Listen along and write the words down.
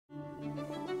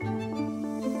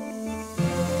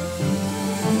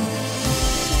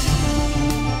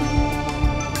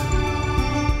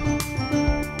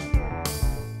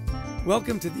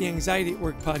Welcome to the Anxiety at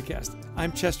Work podcast.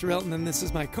 I'm Chester Elton, and this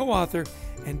is my co-author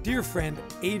and dear friend,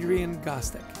 Adrian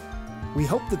Gostek. We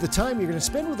hope that the time you're going to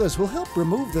spend with us will help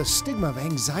remove the stigma of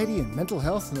anxiety and mental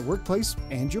health in the workplace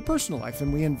and your personal life.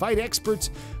 And we invite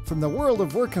experts from the world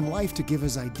of work and life to give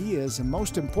us ideas and,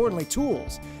 most importantly,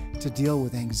 tools to deal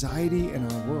with anxiety in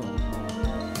our world.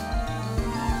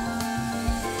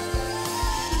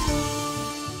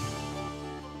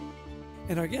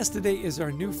 And our guest today is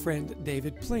our new friend,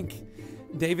 David Plink.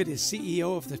 David is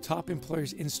CEO of the Top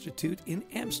Employers Institute in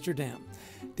Amsterdam.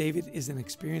 David is an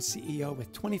experienced CEO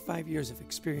with 25 years of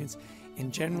experience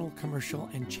in general, commercial,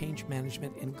 and change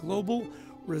management in global,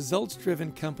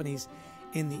 results-driven companies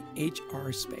in the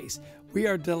HR space. We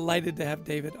are delighted to have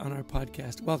David on our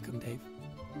podcast. Welcome, Dave.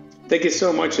 Thank you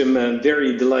so much. I'm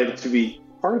very delighted to be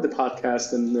part of the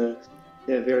podcast and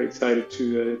very excited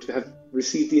to have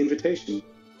received the invitation.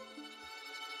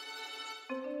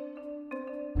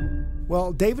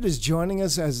 Well, David is joining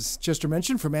us, as Chester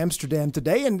mentioned, from Amsterdam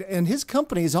today, and his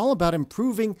company is all about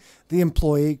improving the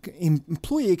employee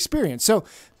experience. So,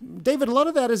 David, a lot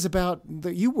of that is about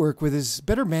that you work with is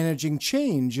better managing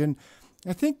change. And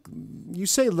I think you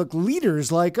say, look,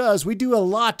 leaders like us, we do a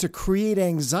lot to create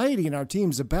anxiety in our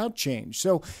teams about change.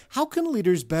 So how can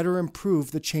leaders better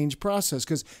improve the change process?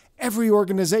 Because every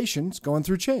organization is going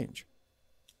through change.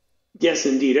 Yes,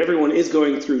 indeed. Everyone is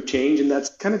going through change, and that's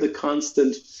kind of the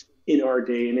constant in our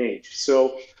day and age.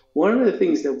 So one of the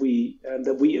things that we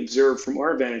observe from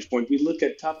our vantage point, we look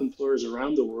at top employers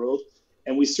around the world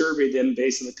and we survey them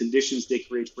based on the conditions they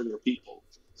create for their people.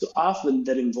 So often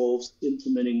that involves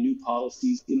implementing new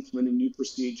policies, implementing new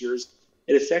procedures,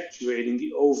 and effectuating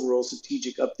the overall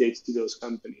strategic updates to those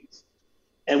companies.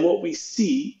 And what we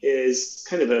see is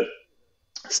kind of a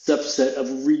subset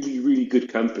of really, really good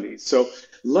companies. So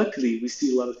luckily, we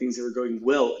see a lot of things that are going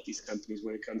well at these companies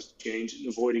when it comes to change and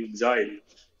avoiding anxiety.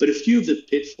 But a few of the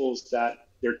pitfalls that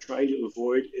they're trying to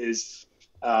avoid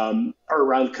are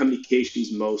around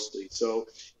communications mostly. So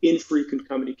infrequent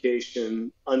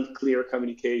communication, unclear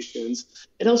communications,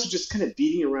 and also just kind of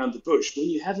beating around the bush. When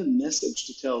you have a message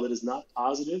to tell that is not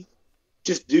positive,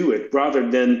 just do it rather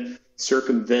than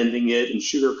circumventing it and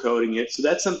sugarcoating it. So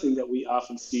that's something that we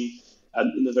often see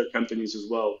in other companies as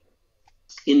well.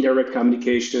 Indirect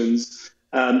communications,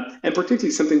 and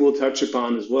particularly something we'll touch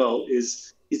upon as well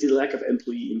is the lack of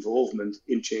employee involvement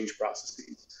in change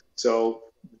processes.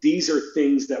 So these are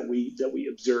things that we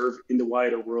observe in the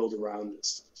wider world around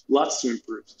us. Lots to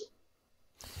improve still.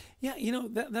 Yeah,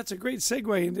 that's a great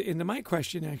segue into my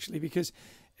question, actually, because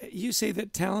you say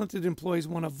that talented employees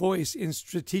want a voice in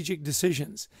strategic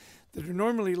decisions that are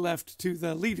normally left to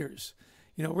the leaders.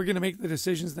 We're going to make the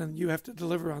decisions, then you have to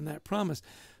deliver on that promise.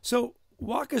 So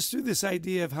walk us through this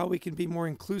idea of how we can be more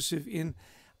inclusive in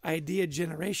idea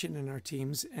generation in our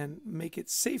teams and make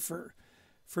it safer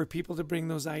for people to bring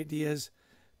those ideas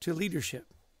to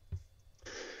leadership.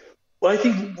 Well, I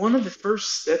think one of the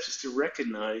first steps is to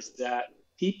recognize that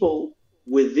people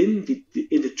within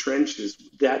in the trenches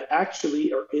that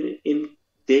actually are in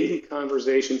daily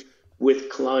conversation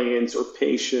with clients or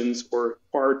patients or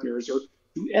partners or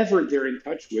whoever they're in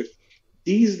touch with,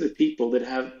 these are the people that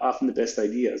have often the best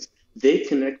ideas. They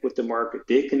connect with the market.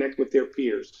 They connect with their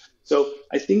peers. So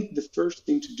I think the first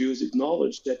thing to do is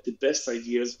acknowledge that the best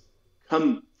ideas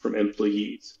come from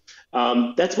employees.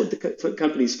 That's what the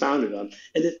company is founded on.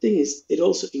 And the thing is, it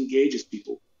also engages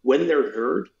people. When they're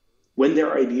heard, when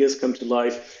their ideas come to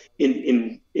life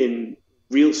in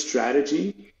real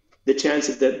strategy, the chance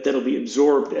that that'll be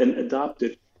absorbed and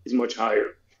adopted is much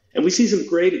higher. And we see some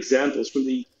great examples from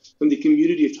the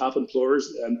community of top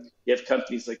employers. You have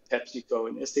companies like PepsiCo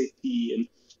and SAP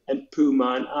and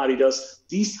Puma and Adidas.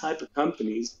 These type of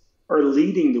companies are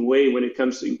leading the way when it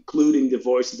comes to including the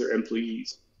voice of their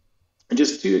employees. And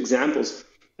just two examples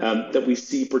that we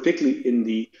see, particularly in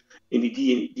the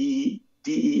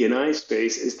DE&I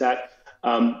space, is that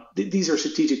these are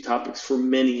strategic topics for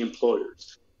many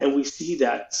employers. And we see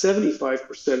that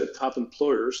 75% of top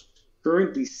employers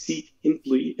currently seek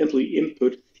employee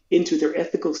input into their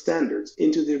ethical standards,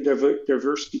 into their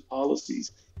diversity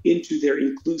policies, into their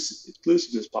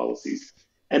inclusiveness policies.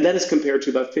 And that is compared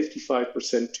to about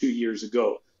 55% 2 years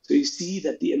ago. So you see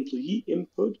that the employee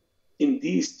input in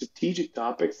these strategic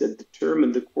topics that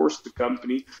determine the course of the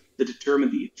company, that determine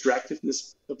the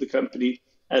attractiveness of the company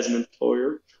as an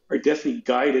employer, are definitely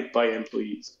guided by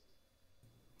employees.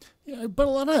 Yeah, but a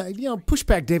lot of,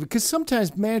 pushback, David, because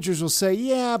sometimes managers will say,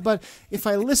 yeah, but if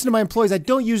I listen to my employees, I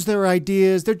don't use their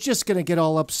ideas, they're just going to get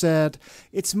all upset.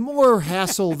 It's more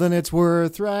hassle than it's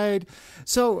worth, right?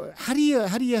 So how do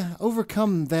you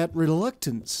overcome that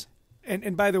reluctance?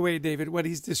 And by the way, David, what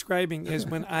he's describing is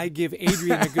when I give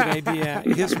Adrian a good idea,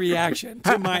 his reaction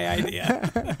to my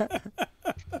idea.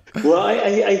 Well,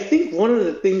 I think one of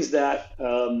the things that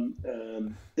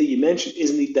that you mentioned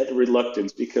is that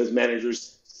reluctance, because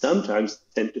managers sometimes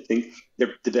tend to think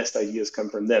the best ideas come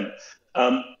from them.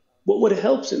 What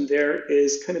helps in there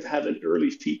is kind of have an early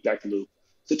feedback loop.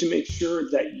 So to make sure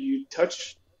that you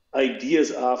touch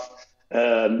ideas of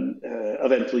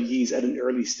employees at an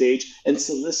early stage and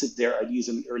solicit their ideas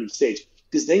at an early stage,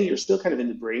 because then you're still kind of in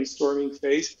the brainstorming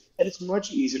phase, and it's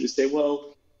much easier to say,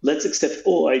 well, let's accept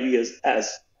all ideas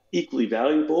as equally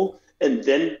valuable and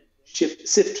then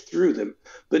sift through them.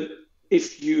 But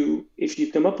if you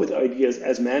come up with ideas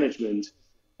as management,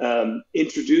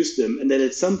 introduce them, and then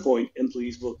at some point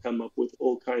employees will come up with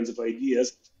all kinds of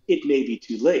ideas, it may be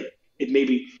too late. It may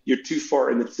be you're too far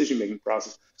in the decision-making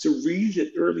process. So really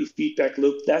that early feedback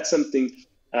loop, that's something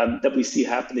that we see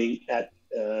happening at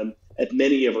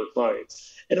many of our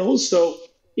clients. And also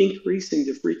increasing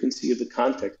the frequency of the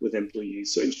contact with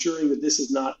employees. So ensuring that this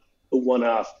is not a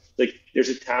one-off, like there's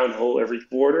a town hall every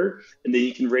quarter and then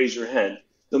you can raise your hand.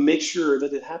 So make sure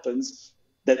that it happens,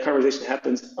 that conversation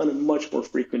happens on a much more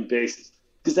frequent basis,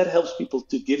 because that helps people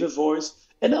to give a voice.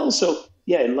 And also,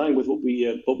 in line with what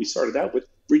we started out with,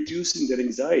 reducing that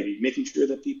anxiety, making sure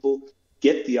that people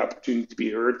get the opportunity to be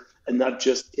heard and not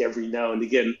just every now and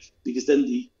again, because then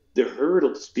the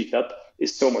hurdle to speak up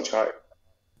is so much higher.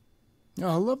 Oh,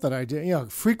 I love that idea.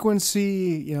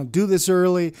 Frequency, do this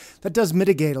early. That does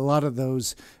mitigate a lot of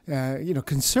those,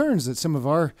 concerns that some of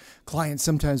our clients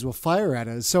sometimes will fire at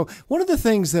us. So one of the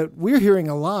things that we're hearing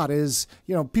a lot is,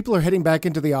 people are heading back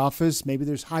into the office. Maybe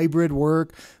there's hybrid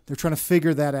work. They're trying to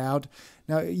figure that out.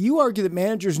 Now, you argue that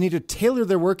managers need to tailor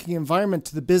their working environment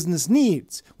to the business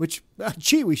needs, which,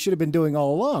 we should have been doing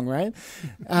all along, right?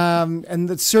 And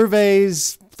the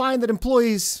surveys find that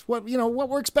employees, what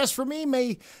works best for me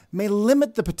may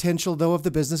limit the potential, though, of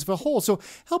the business of a whole. So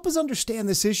help us understand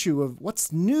this issue of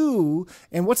what's new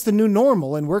and what's the new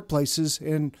normal in workplaces,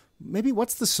 and maybe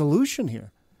what's the solution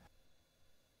here.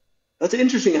 That's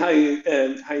interesting how you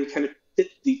kind of pit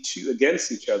the two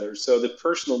against each other. So the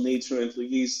personal needs from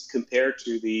employees compared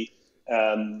to the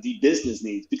business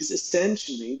needs, because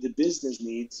essentially the business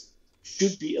needs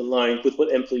should be aligned with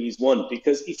what employees want.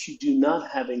 Because if you do not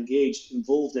have engaged,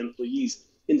 involved employees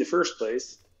in the first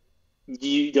place,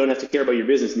 you don't have to care about your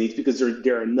business needs, because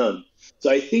there are none.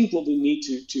 So I think what we need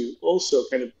to also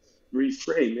kind of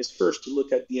reframe is first to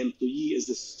look at the employee as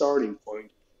the starting point,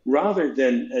 rather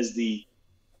than as the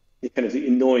kind of the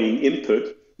annoying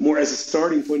input, more as a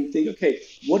starting point and think, okay,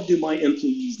 what do my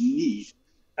employees need?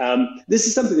 This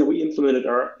is something that we implemented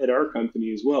at our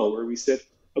company as well, where we said,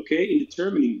 okay, in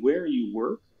determining where you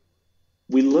work,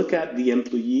 we look at the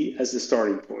employee as the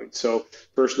starting point. So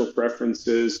personal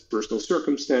preferences, personal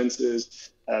circumstances,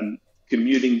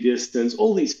 commuting distance,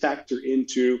 all these factor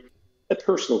into a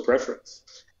personal preference.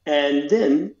 And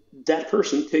then that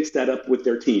person takes that up with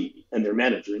their team and their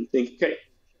manager and think, okay,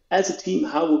 as a team,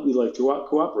 how would we like to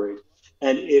cooperate?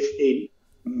 And if a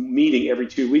meeting every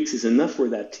 2 weeks is enough for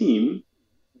that team,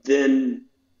 then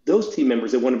those team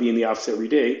members that want to be in the office every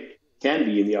day can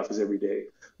be in the office every day.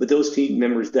 But those team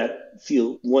members that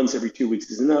feel once every 2 weeks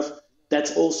is enough,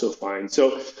 that's also fine.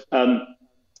 So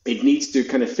it needs to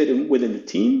kind of fit in within the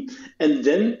team. And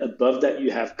then above that,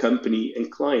 you have company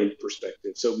and client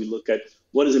perspective. So we look at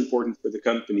what is important for the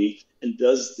company, and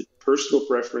does the personal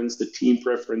preference, the team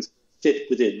preference fit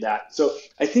within that. So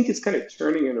I think it's kind of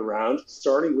turning it around,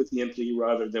 starting with the employee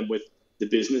rather than with the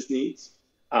business needs.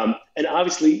 And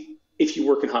obviously, if you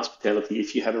work in hospitality,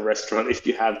 if you have a restaurant, if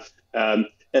you have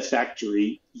a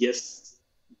factory, yes,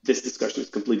 this discussion is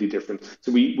completely different.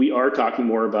 So we are talking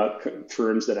more about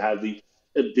firms that have the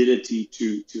ability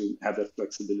to have that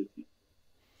flexibility.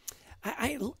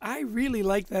 I really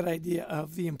like that idea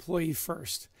of the employee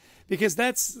first, because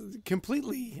that's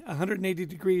completely 180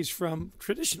 degrees from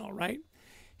traditional, right?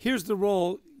 Here's the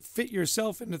role, fit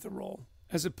yourself into the role,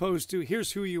 as opposed to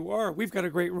here's who you are, we've got a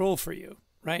great role for you,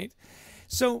 right?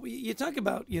 So you talk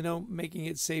about, making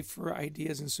it safe for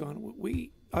ideas and so on.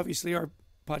 We obviously, our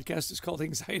podcast is called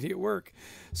Anxiety at Work.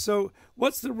 So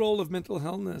what's the role of mental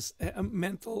illness?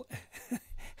 Mental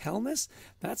illness?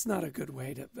 That's not a good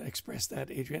way to express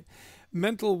that, Adrian.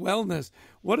 Mental wellness.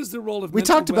 What is the role of We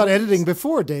mental talked about wellness? Editing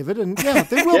before, David, and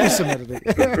there will be some editing.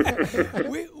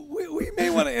 We may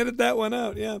want to edit that one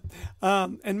out, yeah.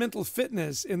 And mental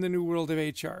fitness in the new world of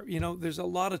HR. There's a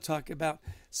lot of talk about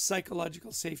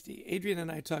psychological safety. Adrian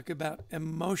and I talk about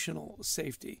emotional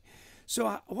safety.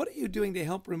 So what are you doing to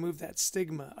help remove that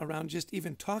stigma around just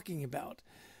even talking about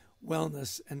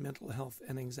wellness and mental health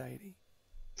and anxiety?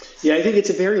 Yeah, I think it's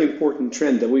a very important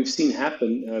trend that we've seen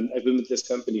happen. I've been with this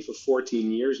company for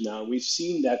 14 years now. We've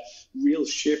seen that real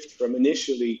shift from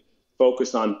initially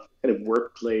focused on kind of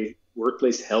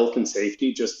workplace health and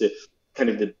safety, just the kind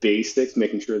of the basics,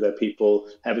 making sure that people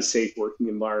have a safe working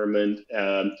environment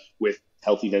with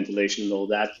healthy ventilation and all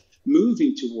that,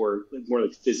 moving toward more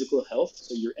like physical health.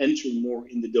 So you're entering more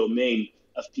in the domain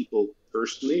of people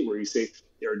personally, where you say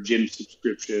there are gym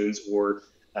subscriptions or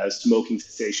smoking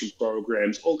cessation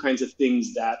programs, all kinds of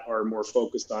things that are more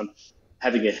focused on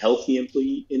having a healthy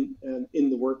employee in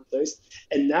the workplace.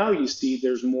 And now you see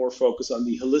there's more focus on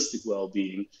the holistic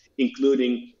well-being,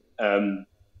 including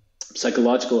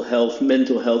psychological health,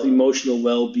 mental health, emotional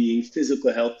well-being,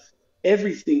 physical health,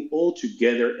 everything all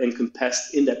together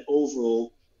encompassed in that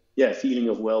overall, feeling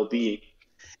of well-being.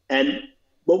 And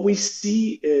what we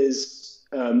see is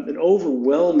an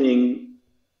overwhelming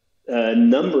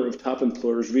number of top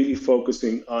employers really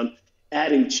focusing on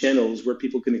adding channels where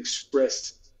people can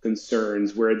express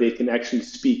concerns, where they can actually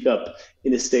speak up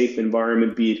in a safe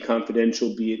environment, be it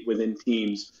confidential, be it within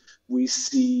teams. We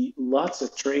see lots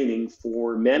of training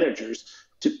for managers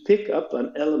to pick up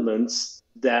on elements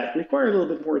that require a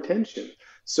little bit more attention.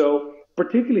 So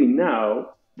particularly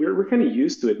now, we're kind of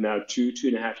used to it now,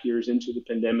 2.5 years into the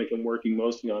pandemic and working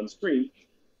mostly on screen.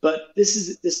 But this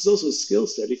is also a skill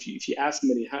set. If you ask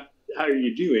somebody how are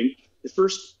you doing, the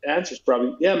first answer is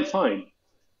probably, yeah, I'm fine.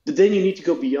 But then you need to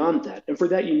go beyond that. And for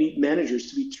that, you need managers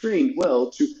to be trained well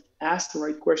to ask the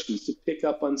right questions, to pick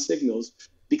up on signals,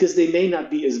 because they may not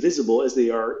be as visible as they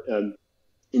are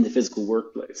in the physical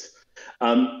workplace.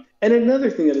 And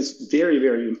another thing that is very,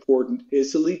 very important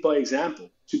is to lead by example,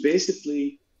 to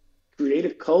basically create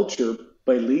a culture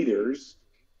by leaders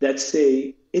that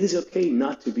say it is okay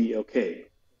not to be okay.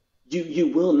 You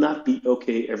will not be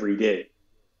okay every day.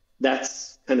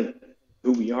 That's kind of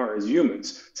who we are as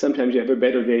humans. Sometimes you have a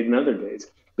better day than other days.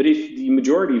 But if the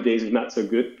majority of days are not so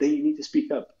good, then you need to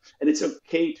speak up. And it's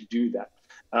okay to do that.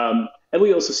 And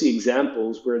we also see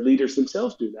examples where leaders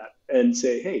themselves do that and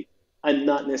say, hey, I'm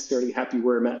not necessarily happy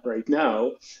where I'm at right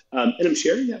now. And I'm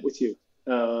sharing that with you.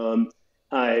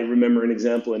 I remember an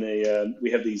example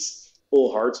we have these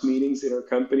all hearts meetings in our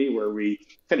company where we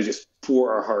kind of just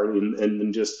pour our heart in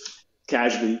and just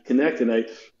casually connect. And I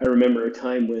remember a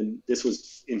time when this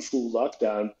was in full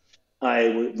lockdown,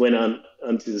 I went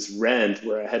onto this rant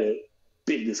where I had a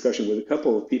big discussion with a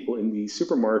couple of people in the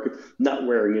supermarket not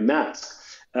wearing a mask.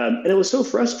 And it was so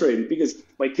frustrating because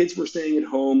my kids were staying at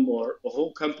home, or the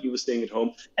whole company was staying at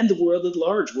home, and the world at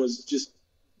large was just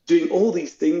doing all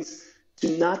these things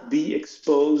to not be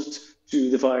exposed to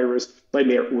the virus by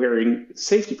wearing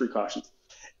safety precautions.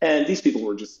 And these people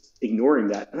were just ignoring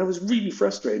that. And I was really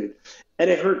frustrated. And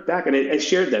I heard back, and I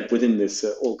shared that within this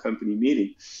all company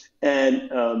meeting. And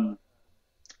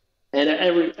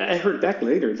I heard back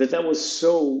later that was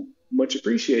so much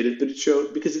appreciated, but it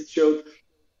showed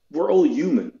we're all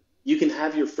human. You can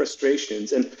have your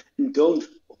frustrations and don't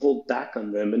hold back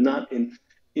on them, and not in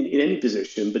any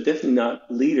position, but definitely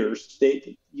not leaders.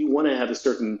 You want to have a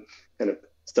certain kind of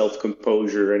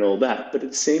self-composure and all that. But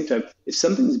at the same time, if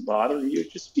something's bothering you,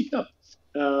 just speak up,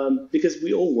 because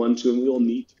we all want to and we all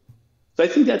need to. So I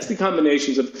think that's the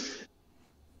combinations of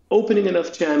opening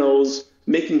enough channels,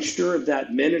 making sure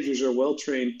that managers are well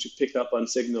trained to pick up on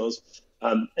signals,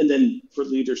 and then for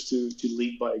leaders to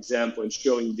lead by example and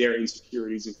showing their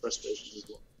insecurities and frustrations as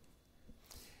well.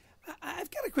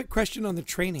 I've got a quick question on the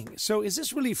training. So is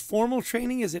this really formal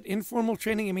training? Is it informal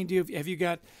training? I mean, have you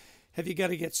got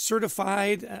to get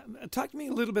certified? Talk to me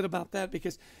a little bit about that,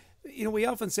 because we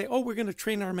often say, oh, we're going to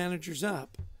train our managers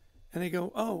up. And they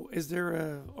go, oh, is there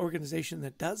an organization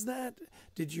that does that?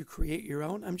 Did you create your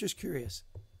own? I'm just curious.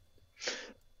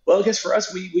 Well, I guess for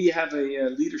us, we have a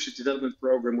leadership development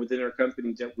program within our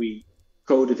company that we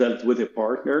co-developed with a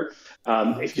partner.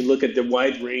 If you look at the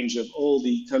wide range of all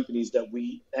the companies that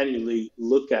we annually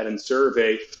look at and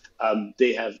survey,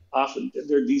 they have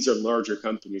these are larger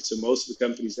companies. So most of the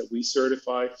companies that we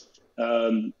certify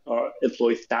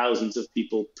employ thousands of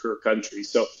people per country.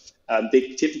 So they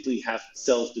typically have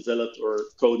self-developed or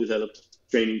co-developed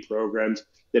training programs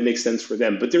that make sense for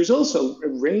them. But there's also a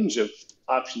range of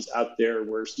options out there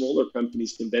where smaller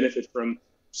companies can benefit from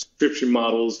subscription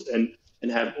models and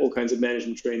have all kinds of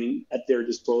management training at their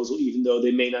disposal, even though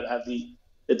they may not have the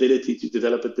ability to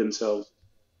develop it themselves.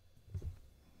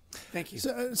 Thank you.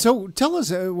 So tell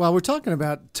us, while we're talking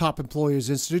about Top Employers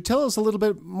Institute, tell us a little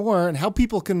bit more and how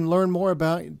people can learn more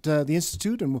about the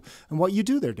Institute and what you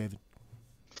do there, David.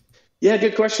 Yeah,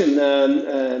 good question.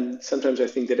 Sometimes I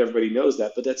think that everybody knows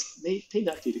that, but that may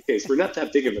not be the case. We're not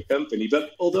that big of a company,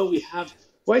 but although we have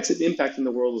quite some impact in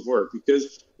the world of work,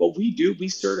 because what we do, we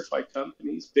certify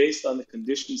companies based on the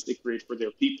conditions they create for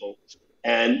their people.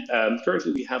 And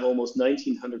currently, we have almost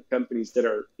 1,900 companies that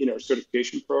are in our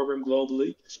certification program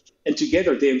globally. And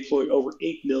together, they employ over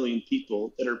 8 million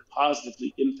people that are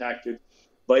positively impacted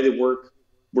by the work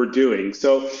we're doing.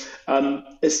 So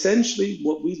essentially,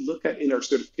 what we look at in our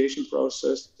certification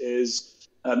process is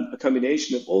a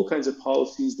combination of all kinds of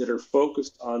policies that are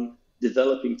focused on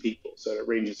developing people. So it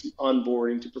ranges from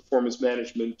onboarding to performance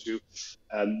management to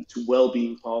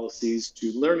well-being policies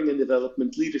to learning and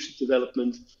development, leadership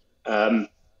development,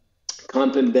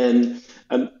 comp and ben,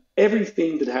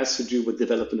 everything that has to do with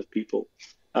development of people.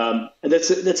 And that's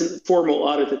a formal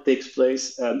audit that takes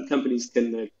place. Companies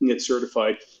can get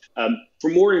certified.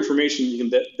 For more information, you can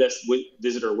best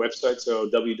visit our website, so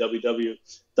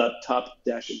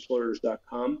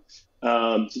www.top-employers.com. So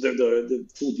the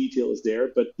full detail is there,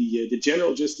 but the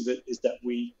general gist of it is that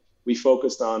we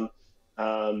focused on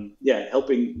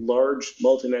helping large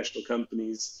multinational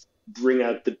companies bring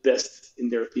out the best in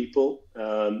their people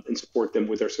and support them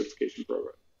with our certification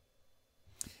program.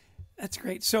 That's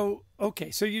great. So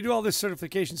you do all this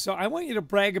certification. So I want you to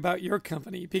brag about your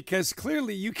company, because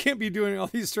clearly you can't be doing all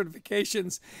these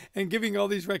certifications and giving all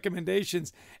these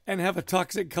recommendations and have a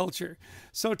toxic culture.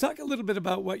 So talk a little bit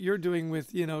about what you're doing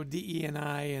with,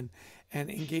 DE&I and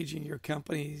engaging your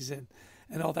companies and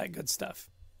all that good stuff.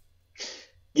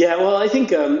 Yeah, well, I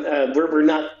think we're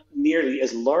not nearly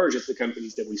as large as the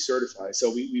companies that we certify.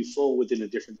 So we fall within a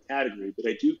different category. But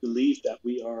I do believe that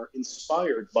we are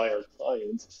inspired by our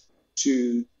clients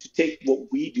to take what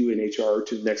we do in HR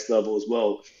to the next level as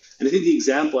well. And I think the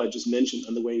example I just mentioned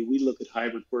on the way we look at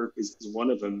hybrid work is one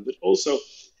of them, but also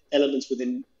elements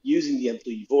within using the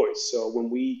employee voice. So when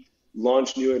we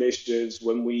launch new initiatives,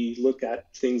 when we look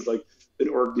at things like an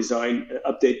org design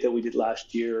update that we did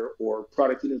last year, or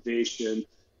product innovation,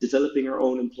 developing our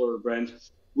own employer brand,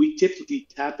 we typically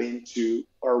tap into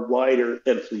our wider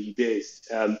employee base.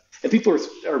 And people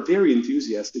are very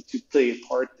enthusiastic to play a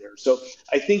part there. So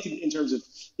I think in terms of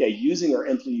using our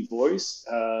employee voice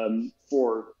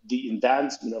for the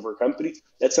advancement of our company,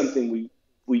 that's something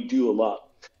we do a lot.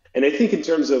 And I think in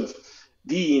terms of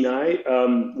DE&I,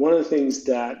 one of the things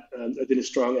that I've been a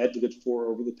strong advocate for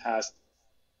over the past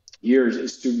years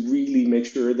is to really make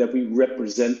sure that we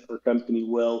represent our company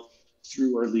well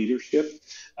through our leadership.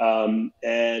 And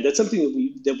that's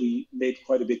something that we made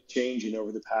quite a big change in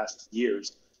over the past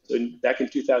years. So back in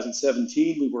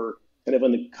 2017, we were kind of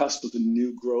on the cusp of a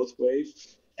new growth wave.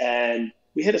 And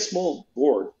we had a small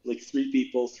board, like 3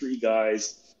 people, 3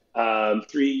 guys,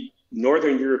 3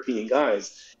 Northern European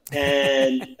guys.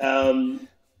 And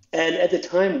at the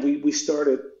time, we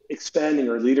started expanding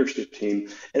our leadership team.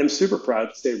 And I'm super proud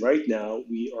to say right now,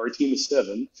 we are a team of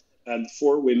 7.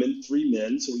 4 women, 3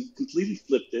 men. So we completely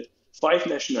flipped it, 5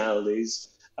 nationalities.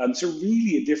 So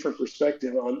really a different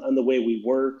perspective on the way we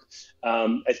work.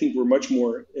 I think we're much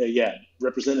more,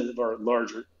 representative of our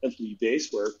larger employee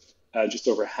base, where just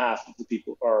over half of the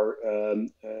people are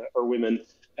women,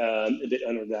 a bit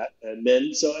under that,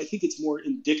 men. So I think it's more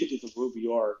indicative of who we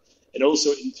are. And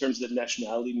also in terms of the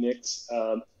nationality mix,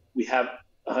 we have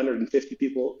 150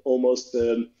 people almost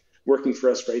working for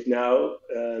us right now.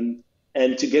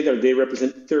 And together they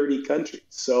represent 30 countries.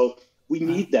 So we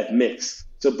need that mix.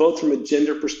 So both from a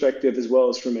gender perspective as well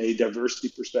as from a diversity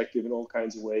perspective in all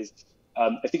kinds of ways,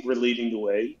 I think we're leading the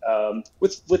way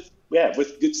with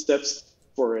good steps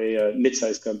for a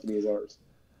mid-sized company as ours.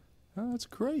 Oh, that's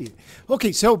great.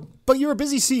 Okay, but you're a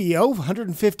busy CEO,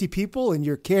 150 people in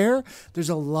your care. There's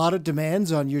a lot of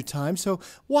demands on your time. So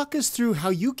walk us through how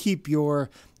you keep your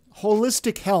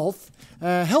holistic health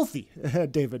healthy.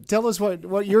 David, tell us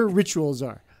what your rituals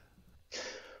are.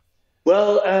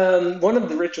 Well, one of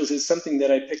the rituals is something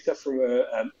that I picked up from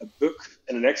a book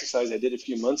and an exercise I did a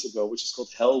few months ago, which is called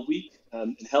Hell Week.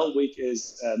 And Hell Week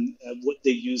is what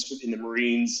they use in the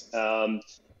Marines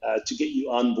to get you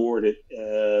onboarded.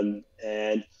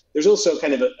 And there's also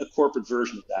kind of a corporate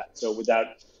version of that. So without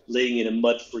laying in a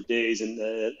mud for days and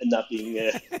not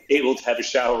being able to have a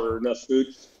shower or enough food,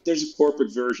 there's a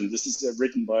corporate version. This is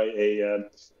written by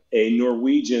a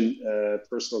Norwegian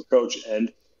personal coach.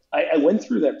 And I went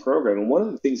through that program, and one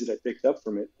of the things that I picked up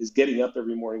from it is getting up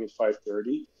every morning at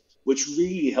 5:30, which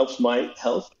really helps my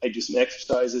health. I do some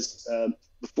exercises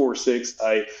before 6.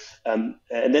 And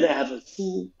then I have a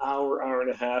full hour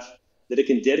and a half that I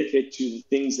can dedicate to the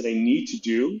things that I need to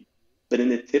do. But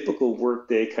in a typical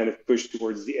workday, kind of push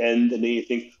towards the end, and then you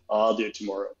think, I'll do it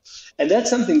tomorrow. And that's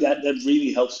something that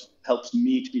really helps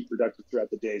me to be productive throughout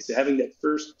the day. So having that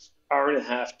first hour and a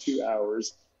half, 2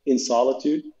 hours in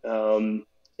solitude,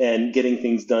 and and getting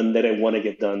things done that I want to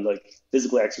get done, like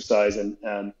physical exercise and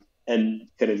kind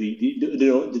of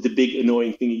the big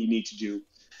annoying thing that you need to do.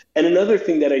 And another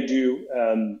thing that I do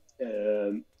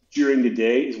during the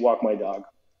day is walk my dog.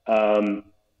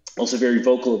 Also very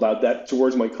vocal about that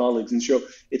towards my colleagues, and show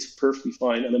it's perfectly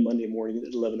fine on a Monday morning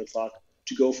at 11 o'clock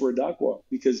to go for a dog walk,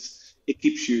 because it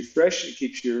keeps you fresh, it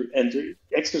keeps you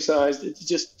exercised. It's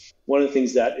just one of the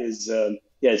things that is,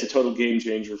 it's a total game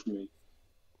changer for me.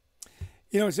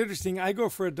 You know, it's interesting. I go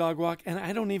for a dog walk, and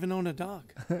I don't even own a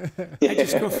dog. I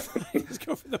just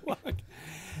go for the walk.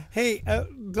 Hey,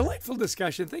 delightful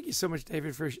discussion. Thank you so much,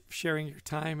 David, for sharing your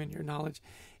time and your knowledge.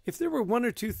 If there were one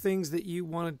or two things that you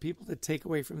wanted people to take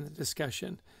away from the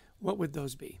discussion, what would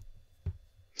those be?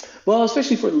 Well,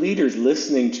 especially for leaders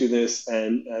listening to this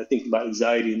and thinking about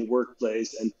anxiety in the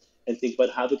workplace and think about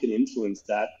how they can influence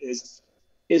that, is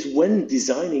when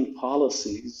designing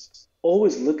policies,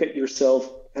 always look at yourself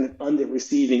kind of on the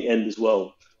receiving end as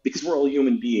well, because we're all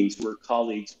human beings. We're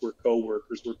colleagues, we're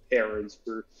coworkers, we're parents,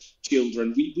 we're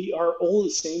children. We are all the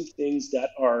same things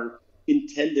that our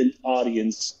intended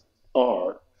audience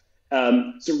are.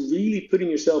 So really putting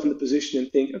yourself in the position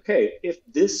and think, okay, if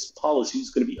this policy is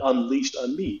going to be unleashed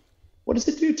on me, what does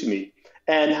it do to me?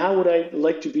 And how would I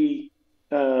like to be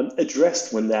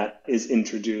addressed when that is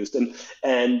introduced?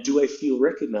 And do I feel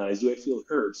recognized? Do I feel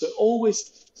heard? So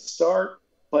always start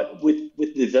but with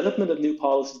the development of new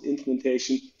policies,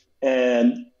 implementation,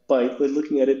 and by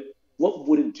looking at it, what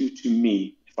would it do to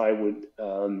me if I would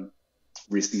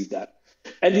receive that?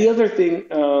 And the other thing,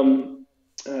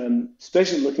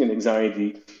 especially looking at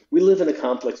anxiety, we live in a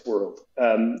complex world.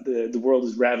 The world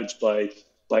is ravaged by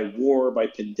war, by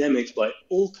pandemics, by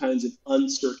all kinds of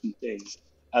uncertain things.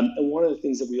 And one of the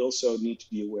things that we also need to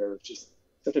be aware of, just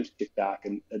sometimes kick back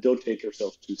and don't take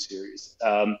ourselves too serious.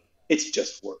 It's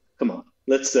just work. Come on.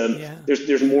 Let's.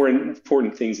 There's more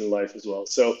important things in life as well.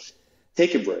 So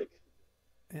take a break.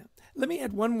 Yeah. Let me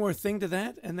add one more thing to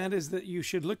that, and that is that you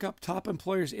should look up Top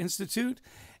Employers Institute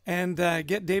and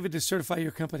get David to certify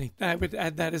your company. I would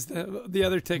add that as the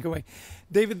other takeaway.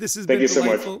 David, this has been delightful.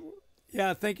 Thank you so much.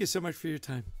 Yeah, thank you so much for your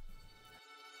time.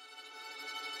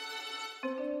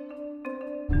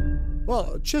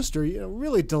 Well, Chester,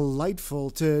 really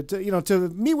delightful to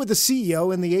meet with the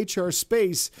CEO in the HR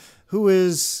space, who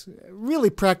is really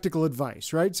practical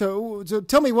advice, right? So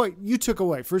tell me what you took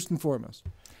away first and foremost.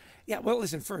 Yeah, well,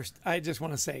 listen, first, I just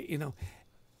want to say,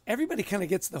 everybody kind of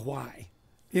gets the why.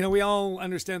 We all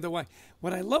understand the why.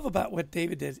 What I love about what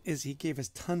David did is he gave us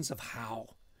tons of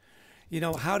how.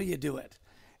 How do you do it?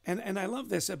 And I love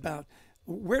this about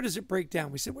where does it break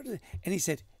down? We said, and he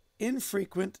said,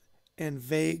 infrequent and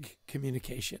vague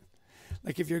communication.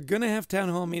 Like if you're going to have town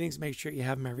hall meetings, make sure you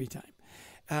have them every time.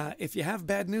 If you have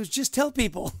bad news, just tell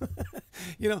people.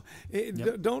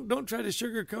 Don't try to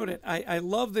sugarcoat it. I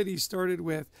love that he started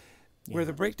with where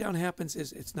the breakdown happens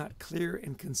is it's not clear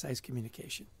and concise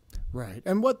communication. Right.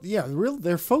 And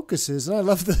their focus is, and I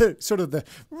love the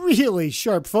really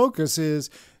sharp focus is,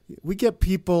 we get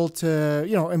people to,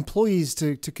 employees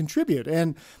to contribute,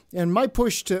 and my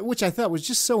push to, which I thought was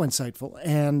just so insightful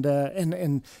and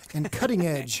cutting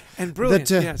edge and brilliant,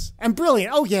 yes, and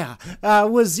brilliant. Oh yeah,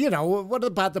 was what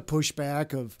about the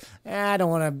pushback of I don't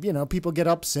want to people get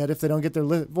upset if they don't get their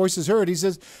voices heard. He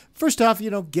says first off,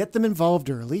 get them involved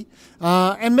early,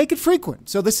 and make it frequent.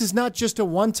 So this is not just a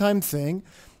one-time thing,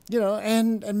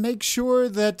 and make sure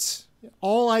that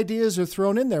all ideas are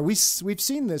thrown in there. We've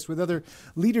seen this with other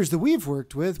leaders that we've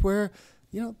worked with where,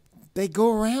 they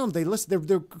go around, they listen,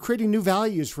 they're creating new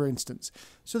values, for instance.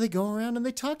 So they go around and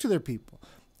they talk to their people.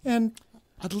 And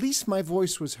at least my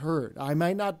voice was heard.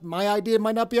 My idea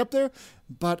might not be up there,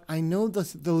 but I know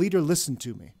the leader listened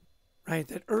to me. Right,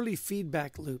 that early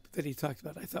feedback loop that he talked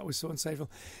about, I thought was so insightful.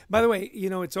 By the way,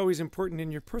 it's always important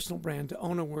in your personal brand to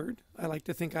own a word. I like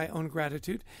to think I own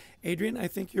gratitude. Adrian, I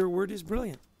think your word is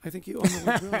brilliant. I think you own the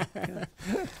word brilliant.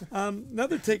 Yeah.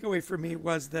 Another takeaway for me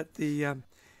was that the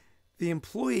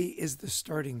employee is the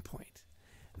starting point.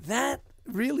 That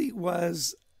really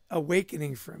was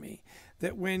awakening for me,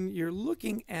 that when you're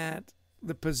looking at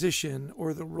the position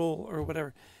or the role or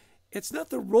whatever, it's not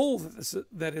the role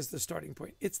that is the starting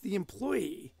point. It's the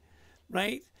employee,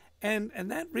 right? And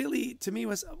that really, to me,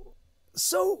 was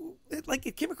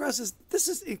it came across as this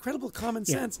is incredible common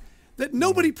sense that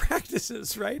nobody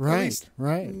practices, right? Right.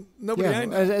 Nobody I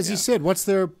know. As you said, what's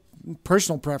their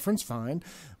personal preference? Fine.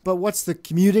 But what's the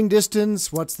commuting distance?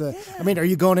 Are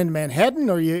you going in Manhattan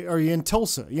or are you in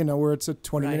Tulsa, where it's a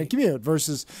 20-minute commute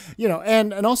versus,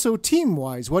 and also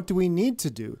team-wise, what do we need to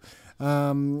do?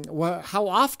 How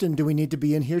often do we need to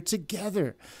be in here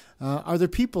together? Are there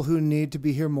people who need to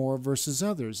be here more versus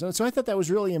others? And so I thought that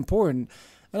was really important.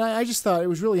 And I just thought it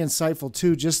was really insightful,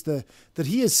 too, just that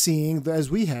he is seeing, as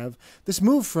we have, this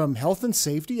move from health and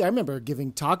safety. I remember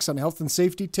giving talks on health and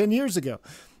safety 10 years ago,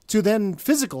 to then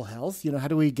physical health. How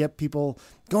do we get people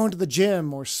going to the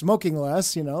gym or smoking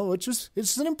less,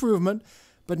 it's an improvement.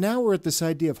 But now we're at this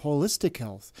idea of holistic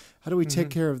health. How do we take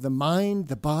care of the mind,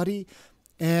 the body?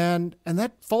 And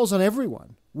that falls on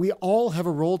everyone. We all have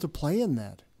a role to play in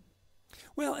that.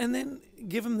 Well, and then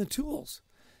give them the tools.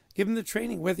 Give them the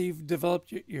training, whether you've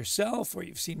developed yourself or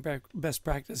you've seen best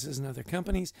practices in other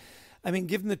companies. I mean,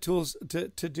 give them the tools to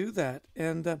do that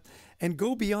and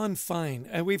go beyond fine.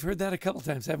 We've heard that a couple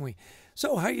times, haven't we?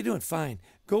 So how are you doing? Fine.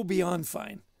 Go beyond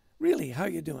fine. Really, how are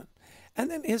you doing?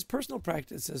 And then his personal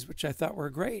practices, which I thought were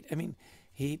great. I mean,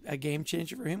 a game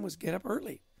changer for him was get up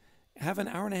early. Have an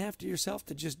hour and a half to yourself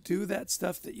to just do that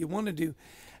stuff that you want to do.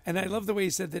 And I love the way he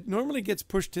said that normally gets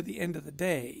pushed to the end of the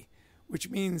day, which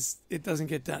means it doesn't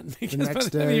get done. Because the next by the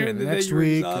time day, you're in the next day, you're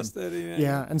week, exhausted.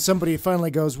 And somebody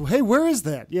finally goes, well, hey, where is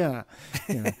that? Yeah.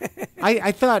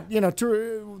 I thought,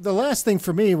 the last thing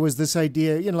for me was this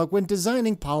idea, like when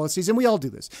designing policies, and we all do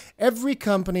this, every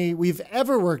company we've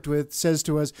ever worked with says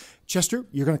to us, Chester,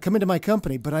 you're going to come into my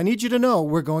company, but I need you to know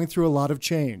we're going through a lot of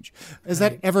change. Has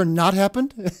that ever not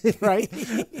happened? Right?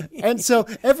 And so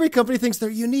every company thinks they're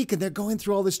unique and they're going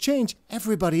through all this change.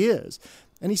 Everybody is.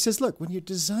 And he says, look, when you're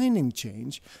designing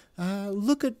change,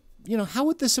 look at, how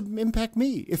would this impact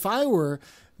me? If I were,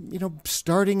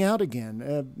 starting out again,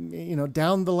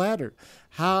 down the ladder,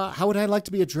 how would I like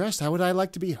to be addressed? How would I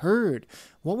like to be heard?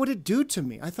 What would it do to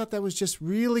me? I thought that was just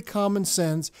really common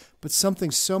sense, but something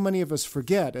so many of us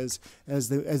forget as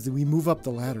we move up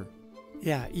the ladder.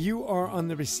 Yeah, you are on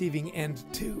the receiving end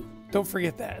too. Don't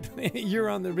forget that. You're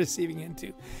on the receiving end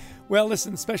too. Well,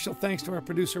 listen, special thanks to our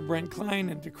producer, Brent Klein,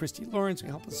 and to Christy Lawrence, who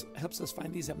helps us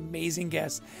find these amazing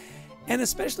guests. And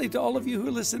especially to all of you who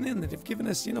listen in that have given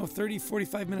us, 30,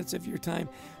 45 minutes of your time.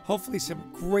 Hopefully some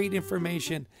great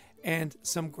information and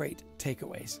some great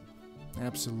takeaways.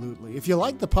 Absolutely. If you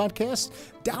like the podcast,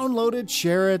 download it,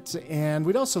 share it, and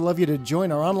we'd also love you to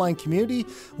join our online community,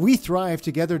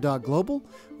 WeThriveTogether.global,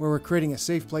 where we're creating a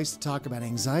safe place to talk about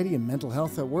anxiety and mental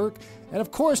health at work. And of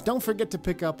course, don't forget to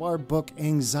pick up our book,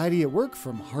 Anxiety at Work,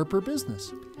 from Harper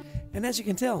Business. And as you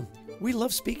can tell, we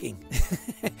love speaking.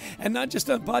 And not just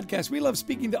on podcasts. We love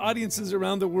speaking to audiences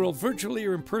around the world, virtually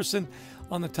or in person,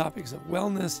 on the topics of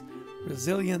wellness,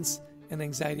 resilience, and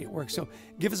anxiety at work. So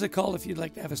give us a call if you'd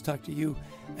like to have us talk to you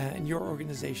and your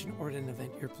organization or at an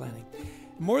event you're planning.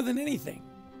 More than anything,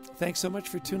 thanks so much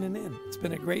for tuning in. It's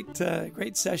been a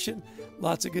great session.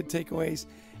 Lots of good takeaways.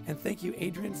 And thank you,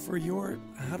 Adrian, for your,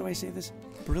 how do I say this?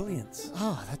 Brilliance.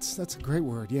 Oh, that's a great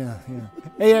word. Yeah.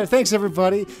 Hey, thanks,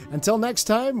 everybody. Until next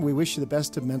time, we wish you the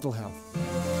best of mental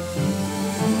health.